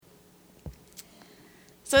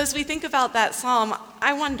So as we think about that psalm,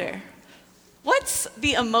 I wonder, what's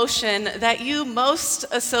the emotion that you most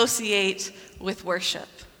associate with worship?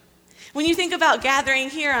 When you think about gathering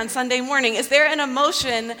here on Sunday morning, is there an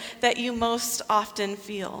emotion that you most often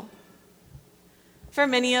feel? For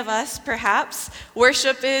many of us, perhaps,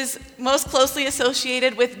 worship is most closely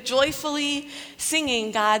associated with joyfully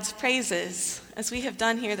singing God's praises, as we have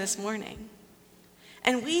done here this morning.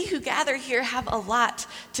 And we who gather here have a lot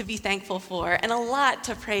to be thankful for and a lot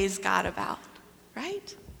to praise God about,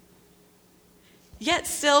 right? Yet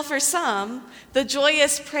still, for some, the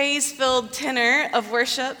joyous, praise-filled tenor of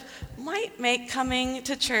worship might make coming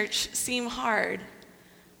to church seem hard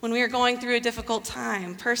when we are going through a difficult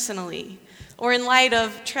time personally, or in light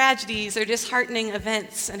of tragedies or disheartening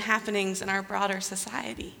events and happenings in our broader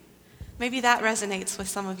society. Maybe that resonates with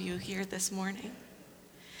some of you here this morning.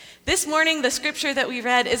 This morning, the scripture that we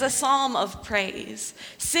read is a psalm of praise.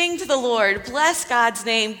 Sing to the Lord, bless God's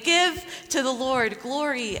name, give to the Lord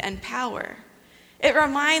glory and power. It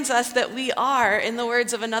reminds us that we are, in the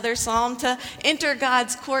words of another psalm, to enter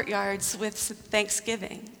God's courtyards with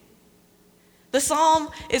thanksgiving. The psalm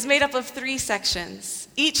is made up of 3 sections.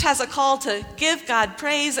 Each has a call to give God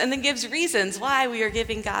praise and then gives reasons why we are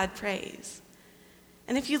giving God praise.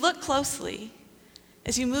 And if you look closely,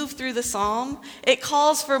 as you move through the psalm, it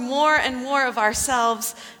calls for more and more of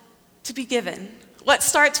ourselves to be given. What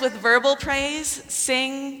starts with verbal praise,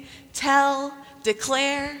 sing, tell,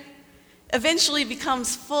 declare, eventually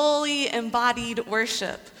becomes fully embodied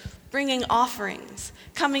worship, bringing offerings,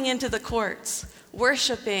 coming into the courts,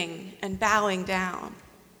 worshiping and bowing down.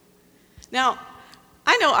 Now,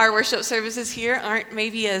 I know our worship services here aren't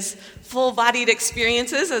maybe as full-bodied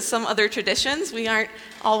experiences as some other traditions. We aren't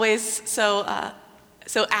always so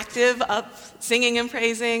active up singing and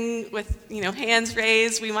praising with hands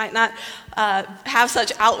raised. We might not have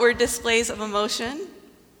such outward displays of emotion.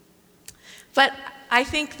 But I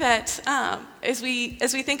think that as we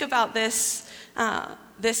think about this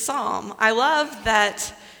psalm, I love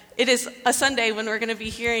that it is a Sunday when we're going to be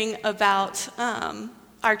hearing about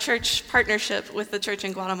our church partnership with the church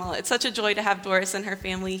in Guatemala. It's such a joy to have Doris and her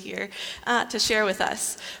family here to share with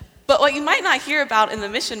us. But what you might not hear about in the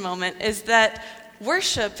mission moment is that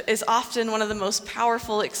worship is often one of the most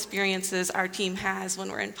powerful experiences our team has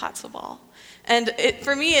when we're in Patzabal. And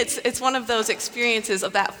for me, it's one of those experiences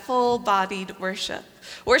of that full-bodied worship.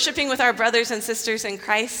 Worshiping with our brothers and sisters in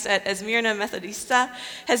Christ at Esmirna Methodista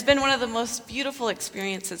has been one of the most beautiful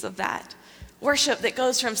experiences of that. Worship that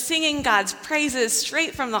goes from singing God's praises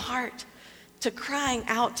straight from the heart to crying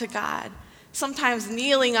out to God, sometimes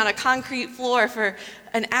kneeling on a concrete floor for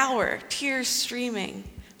an hour, tears streaming,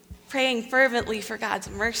 praying fervently for God's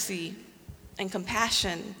mercy and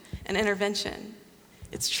compassion and intervention.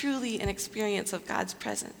 It's truly an experience of God's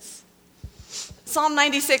presence. Psalm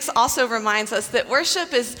 96 also reminds us that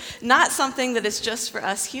worship is not something that is just for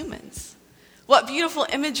us humans. What beautiful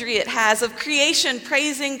imagery it has of creation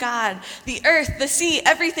praising God, the earth, the sea,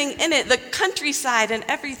 everything in it, the countryside and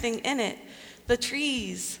everything in it, the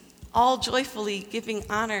trees, all joyfully giving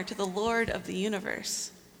honor to the Lord of the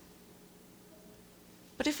universe.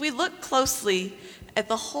 But if we look closely at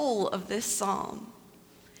the whole of this psalm,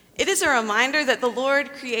 it is a reminder that the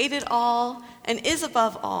Lord created all and is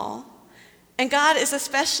above all, and God is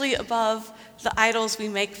especially above the idols we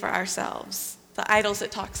make for ourselves, the idols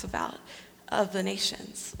it talks about of the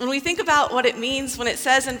nations. When we think about what it means when it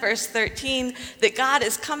says in verse 13 that God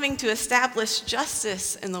is coming to establish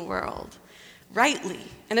justice in the world rightly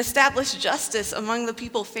and establish justice among the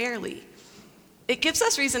people fairly, it gives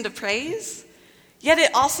us reason to praise, yet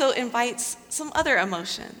it also invites some other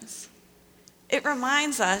emotions. It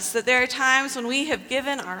reminds us that there are times when we have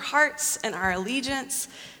given our hearts and our allegiance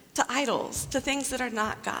to idols, to things that are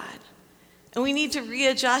not God. And we need to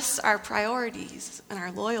readjust our priorities and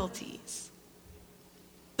our loyalties.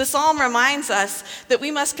 The psalm reminds us that we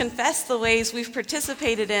must confess the ways we've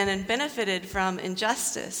participated in and benefited from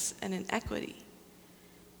injustice and inequity.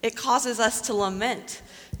 It causes us to lament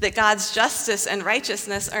that God's justice and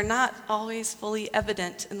righteousness are not always fully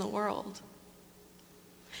evident in the world.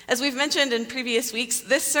 As we've mentioned in previous weeks,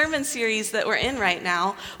 this sermon series that we're in right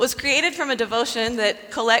now was created from a devotion that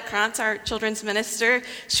Colette Krantz, our children's minister,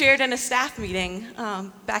 shared in a staff meeting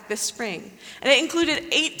back this spring. And it included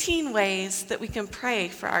 18 ways that we can pray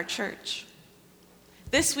for our church.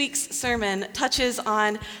 This week's sermon touches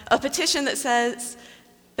on a petition that says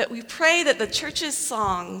that we pray that the church's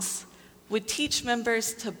songs would teach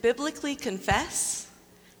members to biblically confess,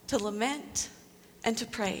 to lament, and to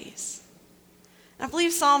praise. I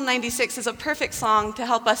believe Psalm 96 is a perfect song to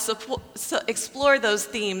help us explore those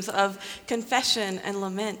themes of confession and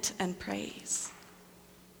lament and praise.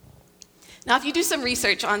 Now, if you do some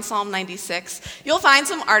research on Psalm 96, you'll find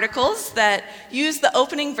some articles that use the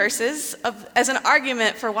opening verses as an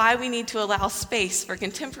argument for why we need to allow space for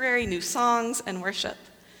contemporary new songs and worship.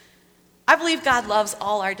 I believe God loves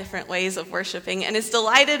all our different ways of worshiping and is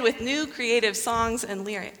delighted with new creative songs and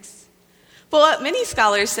lyrics. But what many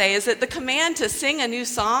scholars say is that the command to sing a new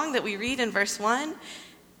song that we read in verse 1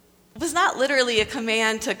 was not literally a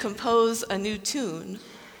command to compose a new tune,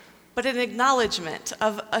 but an acknowledgement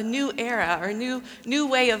of a new era or new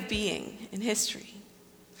way of being in history.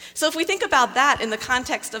 So if we think about that in the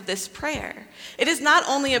context of this prayer, it is not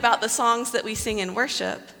only about the songs that we sing in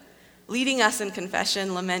worship, leading us in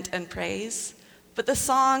confession, lament, and praise, but the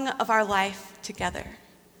song of our life together.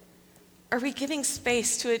 Are we giving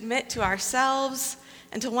space to admit to ourselves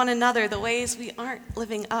and to one another the ways we aren't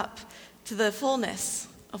living up to the fullness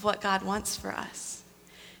of what God wants for us?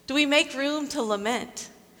 Do we make room to lament,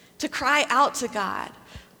 to cry out to God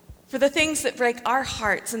for the things that break our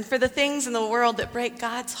hearts and for the things in the world that break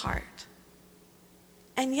God's heart?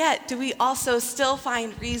 And yet, do we also still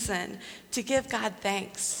find reason to give God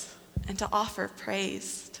thanks and to offer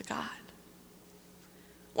praise to God?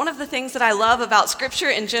 One of the things that I love about Scripture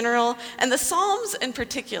in general, and the Psalms in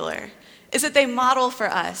particular, is that they model for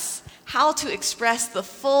us how to express the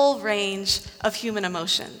full range of human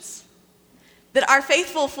emotions. That our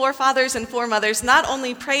faithful forefathers and foremothers not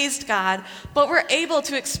only praised God, but were able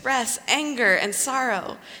to express anger and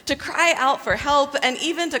sorrow, to cry out for help, and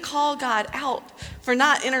even to call God out for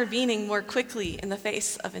not intervening more quickly in the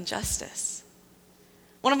face of injustice.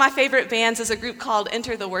 One of my favorite bands is a group called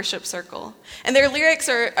Enter the Worship Circle, and their lyrics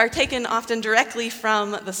are taken often directly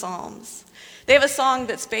from the Psalms. They have a song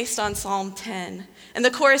that's based on Psalm 10, and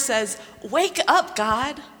the chorus says, "Wake up,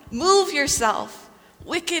 God, move yourself.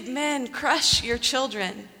 Wicked men crush your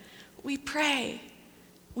children. We pray,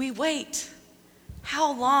 we wait.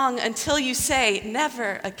 How long until you say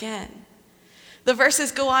never again?" The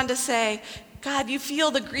verses go on to say, "God, you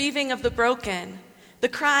feel the grieving of the broken, the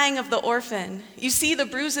crying of the orphan. You see the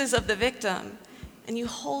bruises of the victim, and you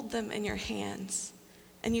hold them in your hands,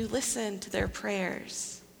 and you listen to their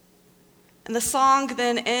prayers." And the song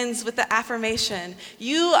then ends with the affirmation,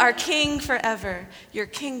 "You are king forever, your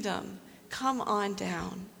kingdom come on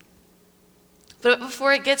down." But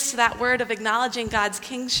before it gets to that word of acknowledging God's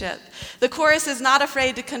kingship, the chorus is not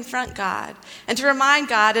afraid to confront God and to remind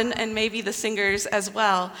God, and maybe the singers as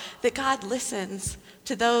well, that God listens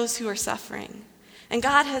to those who are suffering. And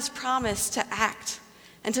God has promised to act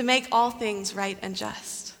and to make all things right and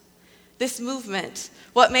just. This movement,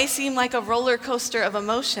 what may seem like a roller coaster of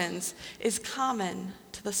emotions, is common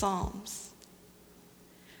to the Psalms.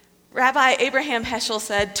 Rabbi Abraham Heschel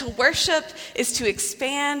said, "To worship is to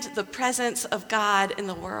expand the presence of God in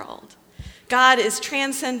the world. God is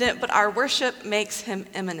transcendent, but our worship makes him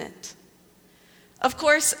immanent." Of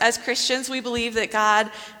course, as Christians, we believe that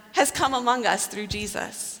God has come among us through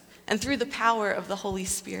Jesus and through the power of the Holy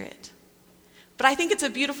Spirit. But I think it's a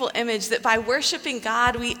beautiful image that by worshiping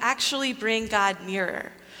God, we actually bring God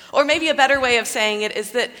nearer. Or maybe a better way of saying it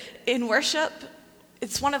is that in worship,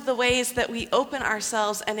 it's one of the ways that we open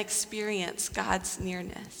ourselves and experience God's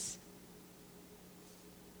nearness.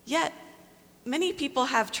 Yet, many people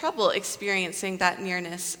have trouble experiencing that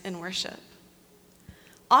nearness in worship.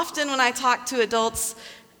 Often when I talk to adults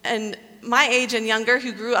and my age and younger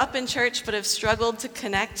who grew up in church but have struggled to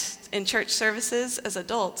connect in church services as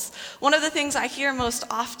adults, one of the things I hear most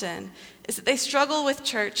often is that they struggle with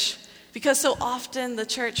church because so often the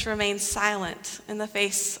church remains silent in the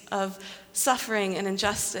face of suffering and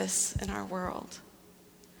injustice in our world.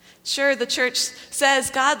 Sure, the church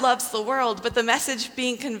says God loves the world, but the message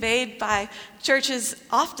being conveyed by churches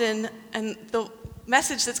often, and the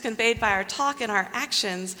message that's conveyed by our talk and our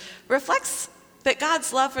actions, reflects that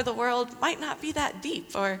God's love for the world might not be that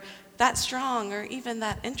deep or that strong or even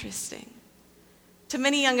that interesting. To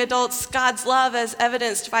many young adults, God's love, as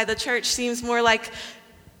evidenced by the church, seems more like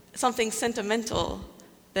something sentimental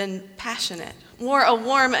than passionate, more a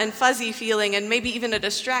warm and fuzzy feeling and maybe even a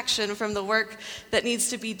distraction from the work that needs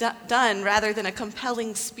to be done rather than a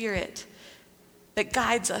compelling spirit that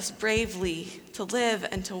guides us bravely to live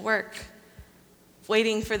and to work,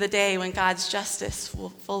 waiting for the day when God's justice will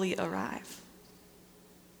fully arrive.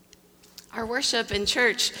 Our worship in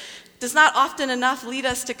church does not often enough lead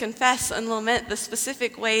us to confess and lament the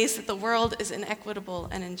specific ways that the world is inequitable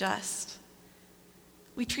and unjust.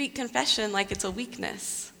 We treat confession like it's a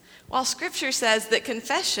weakness, while Scripture says that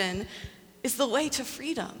confession is the way to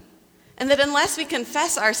freedom, and that unless we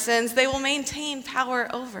confess our sins, they will maintain power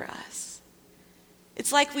over us.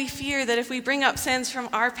 It's like we fear that if we bring up sins from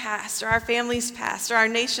our past or our family's past or our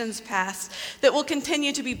nation's past, that we'll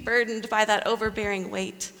continue to be burdened by that overbearing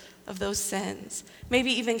weight of those sins, maybe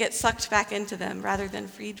even get sucked back into them rather than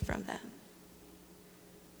freed from them.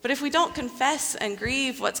 But if we don't confess and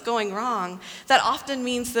grieve what's going wrong, that often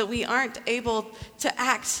means that we aren't able to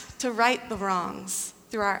act to right the wrongs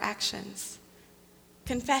through our actions.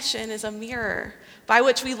 Confession is a mirror by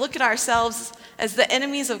which we look at ourselves as the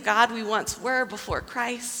enemies of God we once were before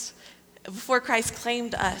Christ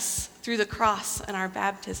claimed us through the cross and our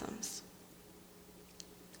baptisms.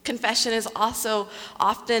 Confession is also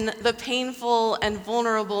often the painful and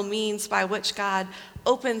vulnerable means by which God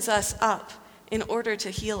opens us up in order to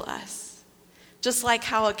heal us. Just like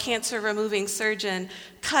how a cancer-removing surgeon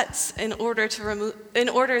cuts in order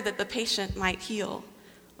that the patient might heal,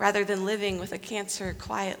 rather than living with a cancer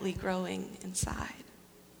quietly growing inside.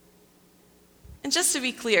 And just to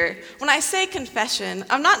be clear, when I say confession,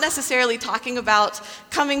 I'm not necessarily talking about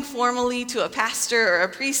coming formally to a pastor or a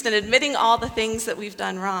priest and admitting all the things that we've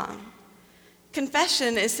done wrong.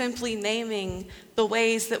 Confession is simply naming the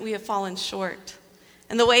ways that we have fallen short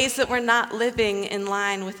and the ways that we're not living in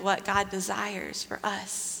line with what God desires for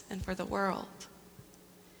us and for the world.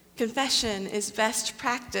 Confession is best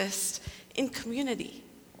practiced in community,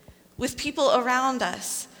 with people around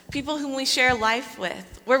us, people whom we share life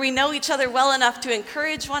with, where we know each other well enough to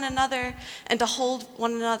encourage one another and to hold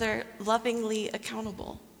one another lovingly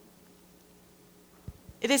accountable.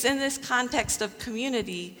 It is in this context of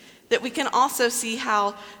community that we can also see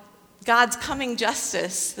how God's coming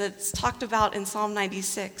justice that's talked about in Psalm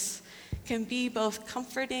 96 can be both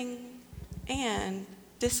comforting and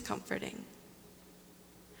discomforting.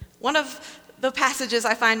 One of the passages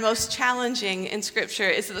I find most challenging in Scripture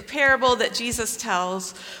is the parable that Jesus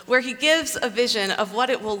tells, where he gives a vision of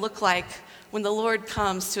what it will look like when the Lord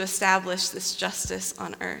comes to establish this justice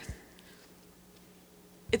on earth.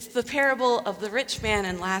 It's the parable of the rich man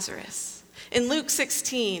and Lazarus. In Luke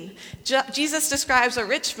 16, Jesus describes a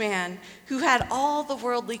rich man who had all the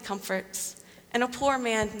worldly comforts and a poor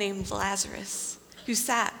man named Lazarus who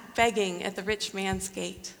sat begging at the rich man's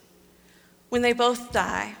gate. When they both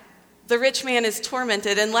die, the rich man is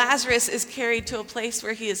tormented, and Lazarus is carried to a place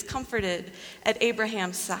where he is comforted at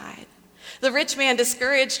Abraham's side. The rich man,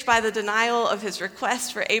 discouraged by the denial of his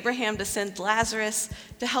request for Abraham to send Lazarus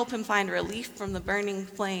to help him find relief from the burning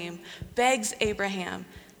flame, begs Abraham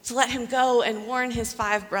to let him go and warn his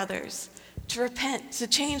 5 brothers to repent, to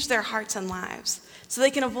change their hearts and lives, so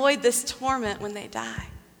they can avoid this torment when they die.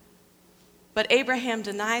 But Abraham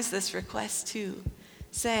denies this request too,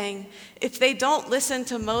 saying, if they don't listen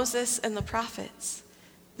to Moses and the prophets,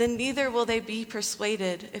 then neither will they be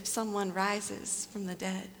persuaded if someone rises from the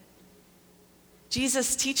dead.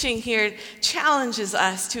 Jesus' teaching here challenges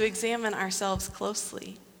us to examine ourselves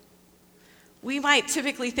closely. We might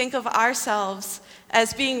typically think of ourselves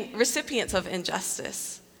as being recipients of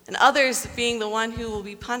injustice, and others being the one who will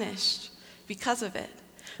be punished because of it.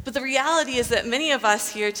 But the reality is that many of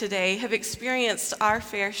us here today have experienced our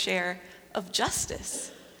fair share of justice.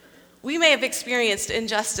 We may have experienced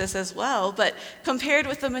injustice as well, but compared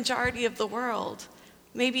with the majority of the world,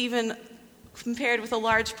 maybe even compared with a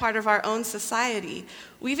large part of our own society,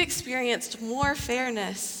 we've experienced more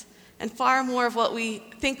fairness and far more of what we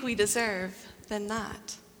think we deserve than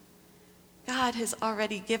not. God has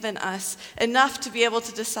already given us enough to be able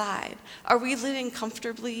to decide, are we living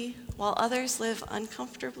comfortably while others live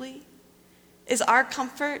uncomfortably? Is our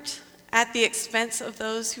comfort at the expense of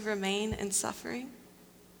those who remain in suffering?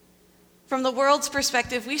 From the world's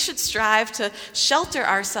perspective, we should strive to shelter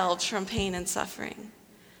ourselves from pain and suffering.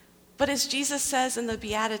 But as Jesus says in the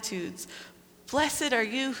Beatitudes, blessed are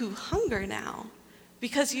you who hunger now,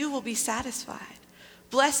 because you will be satisfied.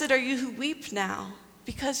 Blessed are you who weep now,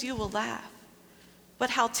 because you will laugh. But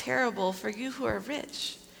how terrible for you who are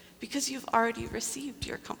rich, because you've already received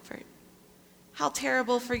your comfort. How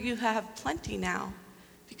terrible for you who have plenty now,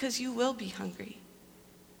 because you will be hungry.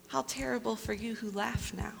 How terrible for you who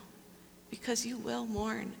laugh now, because you will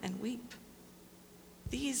mourn and weep.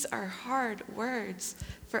 These are hard words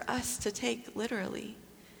for us to take literally,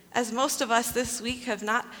 as most of us this week have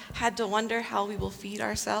not had to wonder how we will feed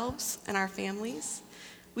ourselves and our families.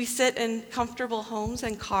 We sit in comfortable homes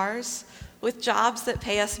and cars with jobs that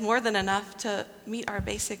pay us more than enough to meet our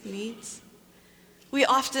basic needs. We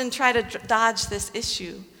often try to dodge this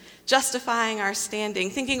issue, justifying our standing,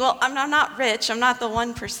 thinking, well, I'm not rich, I'm not the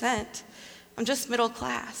 1%, I'm just middle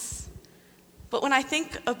class. But when I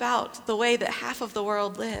think about the way that half of the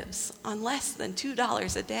world lives on less than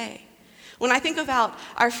 $2 a day, When I think about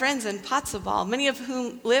our friends in Potsdam, many of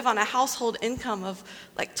whom live on a household income of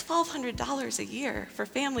like $1,200 a year for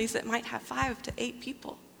families that might have 5 to 8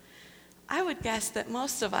 people, I would guess that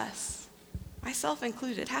most of us, myself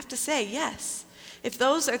included, have to say yes. If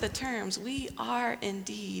those are the terms, we are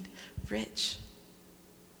indeed rich.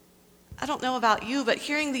 I don't know about you, but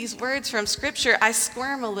hearing these words from Scripture, I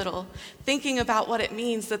squirm a little, thinking about what it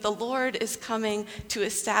means that the Lord is coming to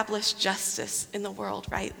establish justice in the world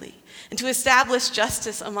rightly, and to establish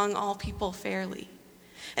justice among all people fairly.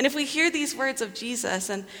 And if we hear these words of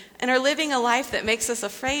Jesus and are living a life that makes us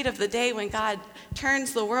afraid of the day when God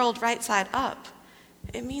turns the world right side up,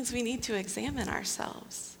 it means we need to examine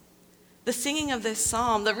ourselves. The singing of this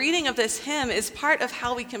psalm, the reading of this hymn is part of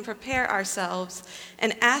how we can prepare ourselves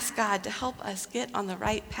and ask God to help us get on the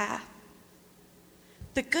right path.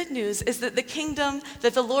 The good news is that the kingdom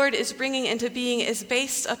that the Lord is bringing into being is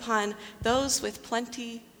based upon those with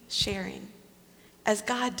plenty sharing, as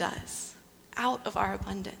God does, out of our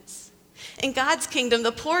abundance. In God's kingdom,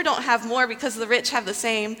 the poor don't have more because the rich have the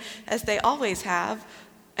same as they always have,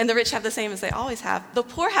 and the rich have the same as they always have. The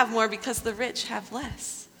poor have more because the rich have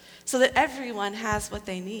less, so that everyone has what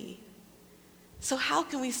they need. So how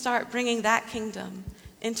can we start bringing that kingdom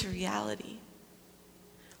into reality?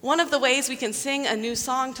 One of the ways we can sing a new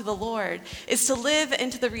song to the Lord is to live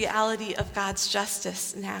into the reality of God's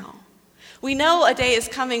justice now. We know a day is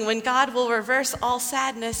coming when God will reverse all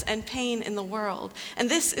sadness and pain in the world, and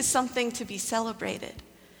this is something to be celebrated.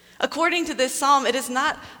 According to this psalm, it is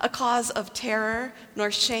not a cause of terror,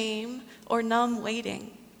 nor shame, or numb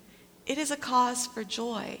waiting. It is a cause for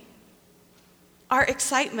joy. Our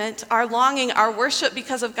excitement, our longing, our worship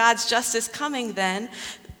because of God's justice coming then,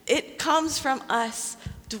 it comes from us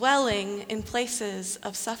dwelling in places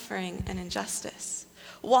of suffering and injustice,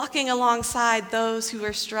 walking alongside those who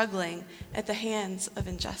are struggling at the hands of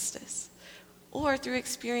injustice, or through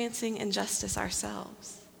experiencing injustice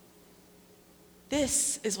ourselves.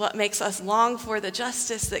 This is what makes us long for the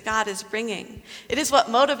justice that God is bringing. It is what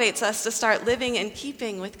motivates us to start living in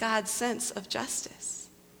keeping with God's sense of justice.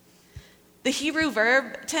 The Hebrew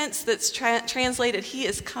verb tense that's translated "he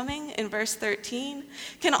is coming" in verse 13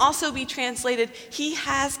 can also be translated "he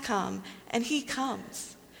has come" and "he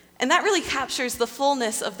comes." And that really captures the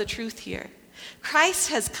fullness of the truth here. Christ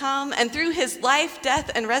has come, and through his life, death,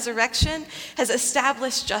 and resurrection has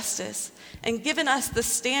established justice and given us the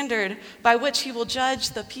standard by which he will judge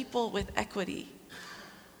the people with equity.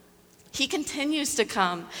 He continues to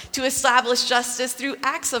come to establish justice through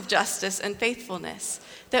acts of justice and faithfulness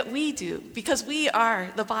that we do because we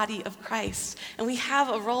are the body of Christ and we have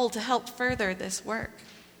a role to help further this work.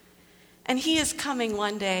 And he is coming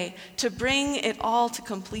one day to bring it all to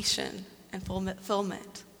completion and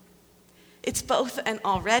fulfillment. It's both an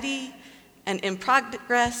already and in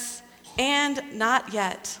progress and not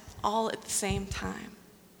yet, all at the same time.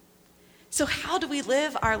 So how do we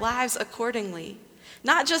live our lives accordingly?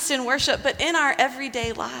 Not just in worship, but in our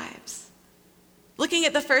everyday lives. Looking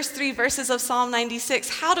at the first 3 verses of Psalm 96,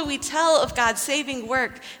 how do we tell of God's saving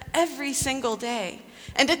work every single day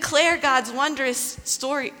and declare God's wondrous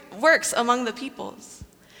works among the peoples?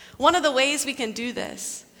 One of the ways we can do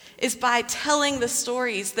this is by telling the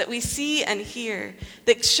stories that we see and hear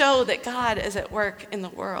that show that God is at work in the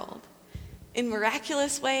world, in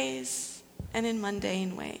miraculous ways and in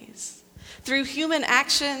mundane ways, through human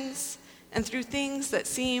actions and through things that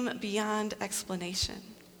seem beyond explanation.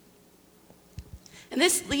 And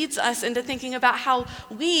this leads us into thinking about how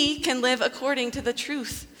we can live according to the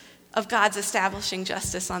truth of God's establishing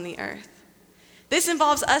justice on the earth. This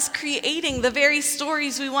involves us creating the very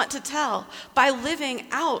stories we want to tell by living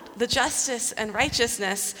out the justice and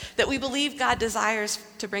righteousness that we believe God desires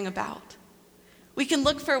to bring about. We can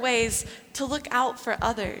look for ways to look out for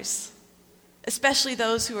others, especially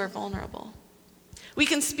those who are vulnerable. We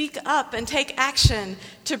can speak up and take action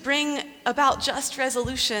to bring about just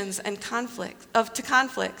resolutions and to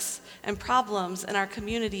conflicts and problems in our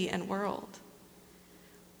community and world.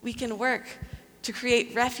 We can work to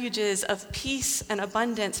create refuges of peace and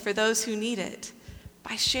abundance for those who need it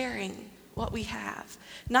by sharing what we have,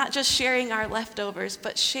 not just sharing our leftovers,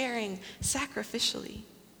 but sharing sacrificially.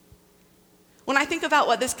 When I think about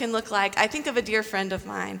what this can look like, I think of a dear friend of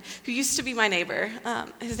mine who used to be my neighbor.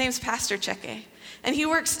 His name's Pastor Cheke. And he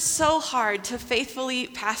works so hard to faithfully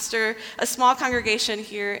pastor a small congregation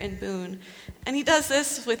here in Boone. And he does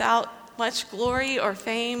this without much glory or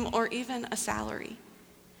fame or even a salary.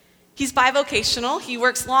 He's bivocational. He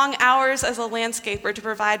works long hours as a landscaper to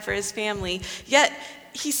provide for his family, yet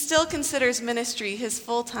he still considers ministry his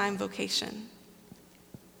full-time vocation.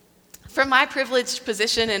 From my privileged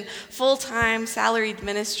position in full-time salaried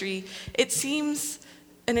ministry, it seems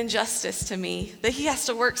an injustice to me that he has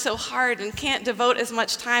to work so hard and can't devote as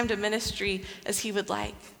much time to ministry as he would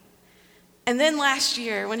like. And then last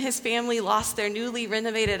year, when his family lost their newly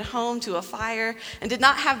renovated home to a fire and did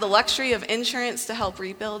not have the luxury of insurance to help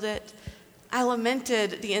rebuild it, I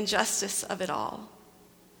lamented the injustice of it all.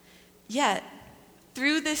 Yet,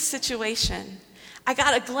 through this situation, I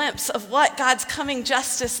got a glimpse of what God's coming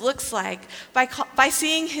justice looks like by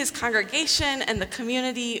seeing his congregation and the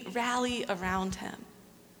community rally around him.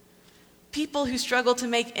 People who struggled to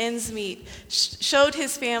make ends meet showed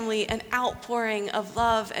his family an outpouring of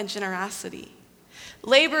love and generosity.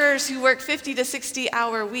 Laborers who work 50 to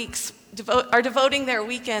 60-hour weeks are devoting their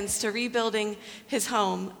weekends to rebuilding his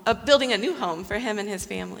home, building a new home for him and his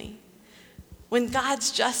family. When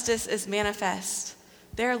God's justice is manifest,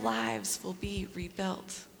 their lives will be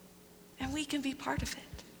rebuilt. And we can be part of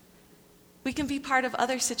it. We can be part of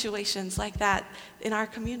other situations like that in our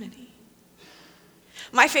community.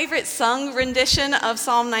 My favorite sung rendition of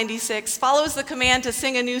Psalm 96 follows the command to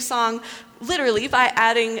sing a new song literally by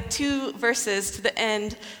adding 2 verses to the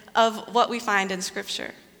end of what we find in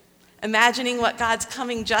Scripture, imagining what God's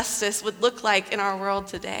coming justice would look like in our world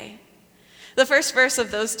today. The first verse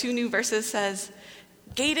of those 2 new verses says,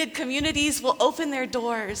 "Gated communities will open their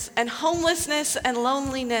doors, and homelessness and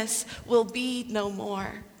loneliness will be no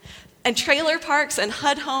more. And trailer parks and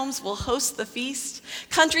HUD homes will host the feast.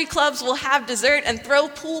 Country clubs will have dessert and throw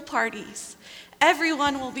pool parties.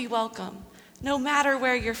 Everyone will be welcome, no matter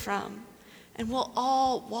where you're from. And we'll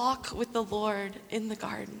all walk with the Lord in the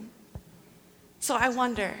garden." So I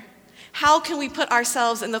wonder, how can we put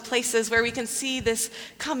ourselves in the places where we can see this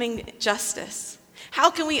coming justice? How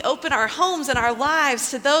can we open our homes and our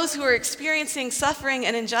lives to those who are experiencing suffering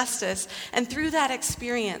and injustice, and through that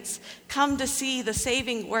experience, come to see the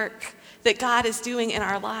saving work that God is doing in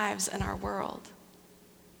our lives and our world?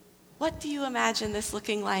 What do you imagine this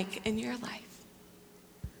looking like in your life?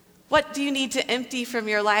 What do you need to empty from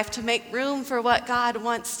your life to make room for what God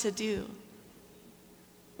wants to do?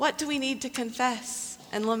 What do we need to confess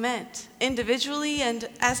and lament individually and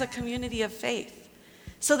as a community of faith,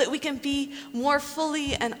 so that we can be more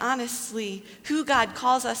fully and honestly who God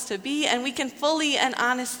calls us to be, and we can fully and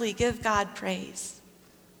honestly give God praise?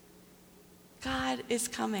 God is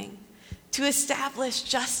coming to establish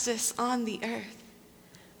justice on the earth.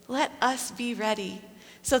 Let us be ready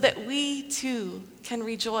so that we too can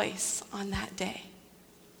rejoice on that day.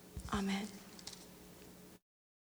 Amen.